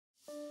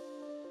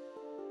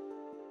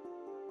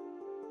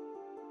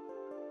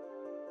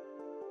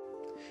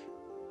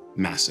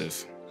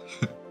massive.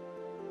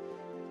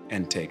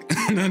 End take.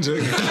 No, I'm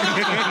joking.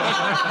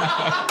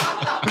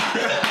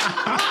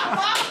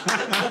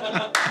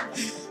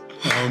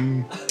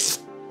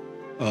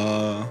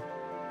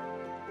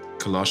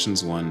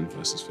 Colossians 1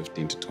 verses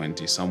 15 to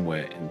 20,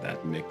 somewhere in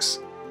that mix,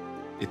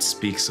 it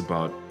speaks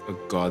about a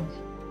God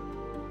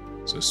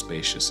so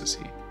spacious as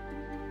he,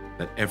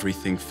 that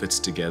everything fits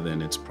together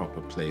in its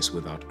proper place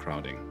without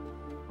crowding.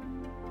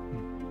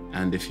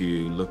 And if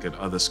you look at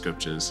other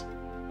scriptures,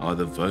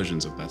 other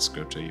versions of that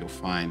scripture, you'll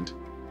find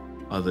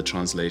other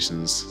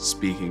translations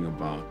speaking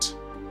about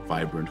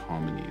vibrant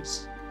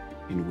harmonies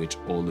in which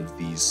all of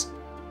these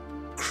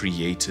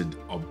created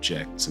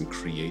objects and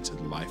created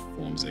life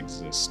forms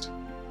exist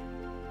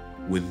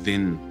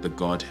within the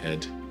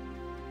Godhead,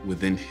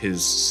 within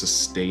his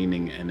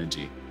sustaining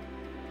energy.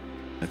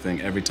 I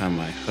think every time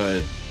I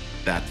heard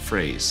that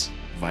phrase,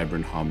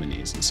 vibrant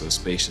harmonies, and so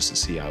spacious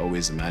as he, I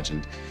always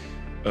imagined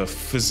a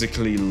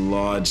physically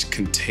large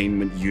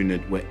containment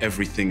unit where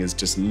everything is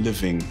just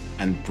living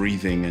and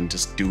breathing and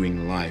just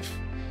doing life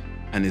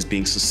and is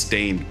being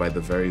sustained by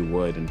the very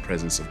word and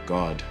presence of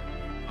God,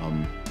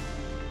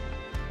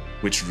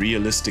 which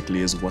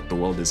realistically is what the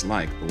world is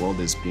like. The world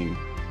is being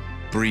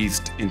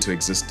breathed into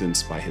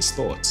existence by his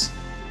thoughts.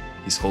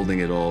 He's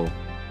holding it all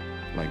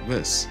like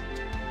this.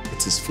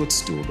 It's his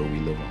footstool that we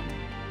live on.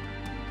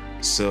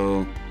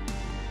 So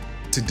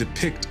to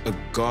depict a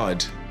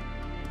God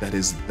that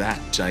is that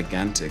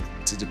gigantic,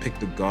 to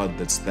depict a God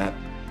that's that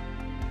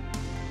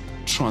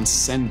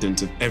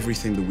transcendent of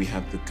everything that we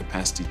have the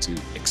capacity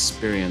to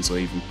experience or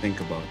even think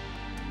about,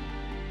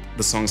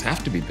 the songs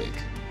have to be big.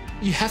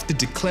 You have to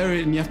declare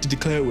it, and you have to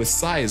declare it with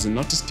size, and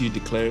not just do you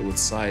declare it with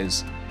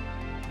size,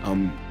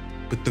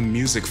 but the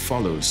music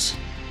follows.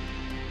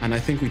 And I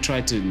think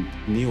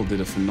Neil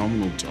did a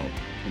phenomenal job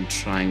in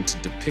trying to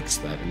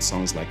depict that in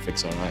songs like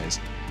Fix Our Eyes.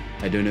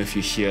 I don't know if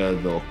you hear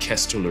the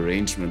orchestral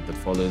arrangement that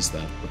follows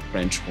that, the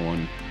French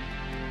horn,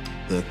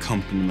 the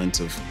accompaniment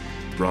of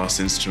brass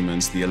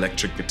instruments, the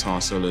electric guitar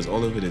solos,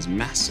 all of it is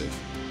massive.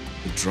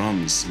 The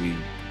drums, we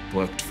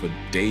worked for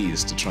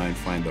days to try and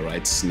find the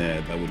right snare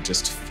that would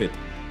just fit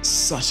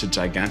such a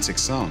gigantic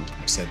sound.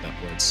 I've said that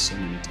word so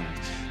many times.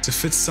 To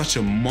fit such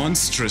a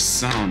monstrous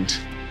sound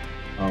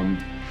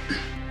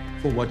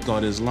for what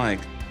God is like.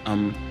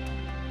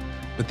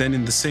 But then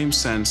in the same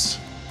sense,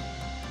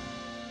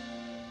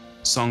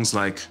 songs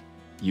like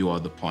You Are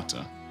the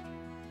Potter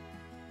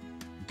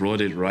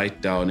brought it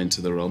right down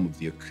into the realm of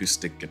the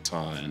acoustic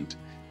guitar and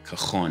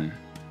cajon.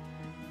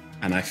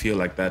 And I feel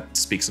like that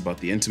speaks about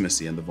the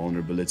intimacy and the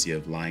vulnerability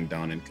of lying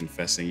down and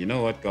confessing, you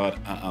know what, God,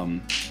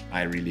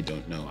 I really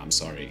don't know. I'm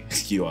sorry.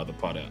 You are the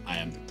potter. I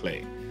am the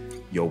clay.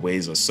 Your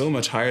ways are so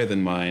much higher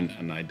than mine,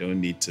 and I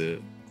don't need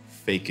to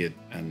fake it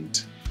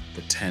and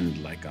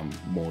pretend like I'm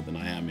more than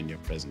I am in your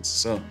presence.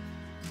 So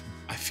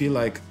I feel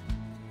like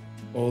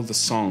all the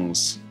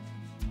songs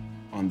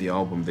on the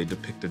album, they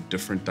depict a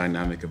different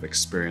dynamic of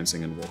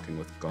experiencing and walking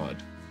with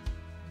God,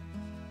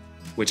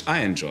 which I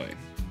enjoy,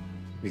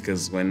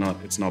 because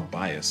it's not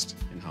biased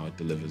in how it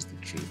delivers the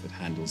truth. It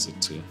handles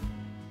it to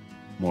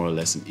more or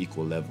less an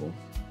equal level.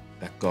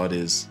 That God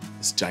is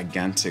this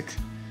gigantic,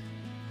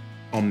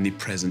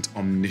 omnipresent,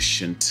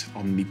 omniscient,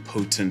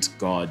 omnipotent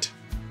God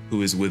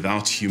who is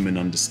without human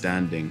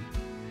understanding,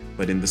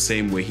 but in the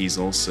same way he's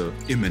also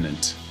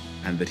immanent,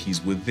 and that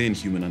he's within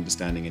human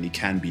understanding and he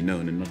can be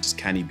known, and not just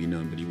can he be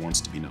known, but he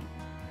wants to be known.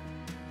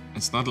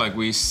 It's not like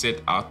we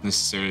set out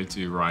necessarily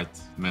to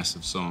write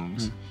massive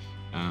songs,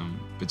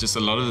 but just a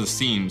lot of the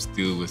themes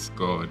deal with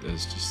God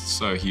as just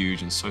so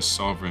huge and so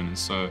sovereign, and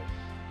so,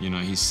 you know,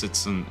 he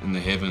sits in the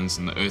heavens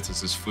and the earth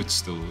is his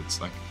footstool. It's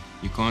like,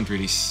 you can't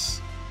really,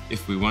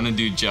 if we want to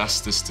do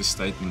justice to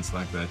statements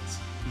like that,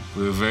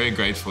 we were very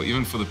grateful,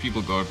 even for the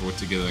people God brought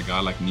together, a guy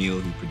like Neil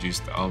who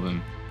produced the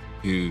album,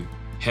 who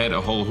had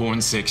a whole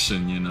horn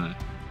section, you know,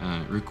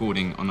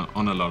 recording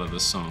on a lot of the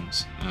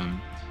songs.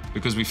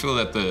 Because we feel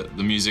that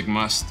the music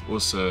must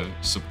also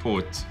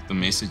support the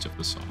message of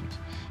the songs.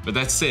 But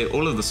that said,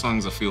 all of the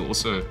songs I feel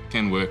also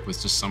can work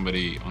with just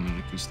somebody on an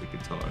acoustic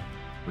guitar,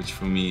 which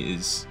for me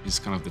is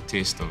kind of the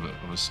test of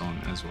a song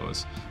as well.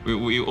 As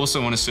we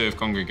also want to serve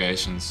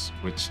congregations,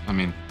 which, I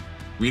mean,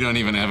 we don't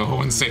even have a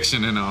horn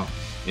section in our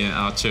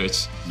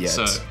church. Yet.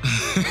 So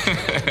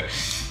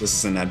this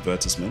is an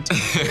advertisement.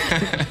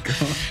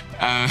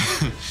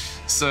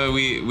 So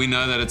we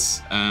know that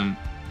it's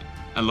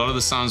a lot of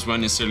the sounds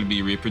won't necessarily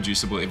be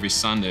reproducible every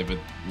Sunday,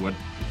 but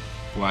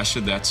why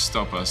should that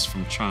stop us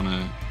from trying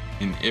to,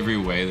 in every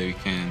way that we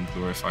can,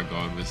 glorify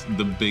God with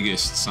the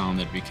biggest sound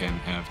that we can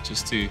have,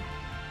 just to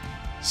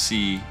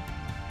see,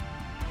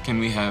 can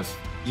we have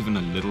even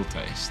a little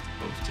taste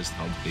of just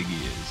how big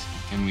he is?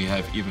 Can we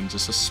have even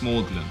just a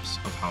small glimpse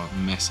of how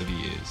massive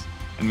he is?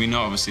 And we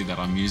know obviously that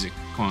our music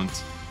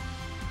can't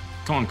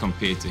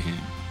compare to him,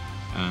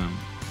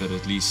 but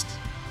at least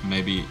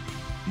maybe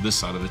this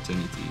side of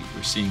eternity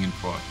we're seeing in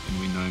part and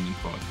we know him in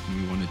part,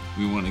 and we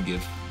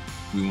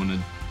want to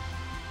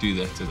do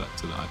that to the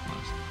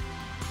utmost.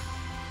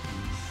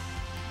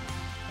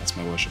 That's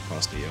my worship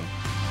pastor, yo.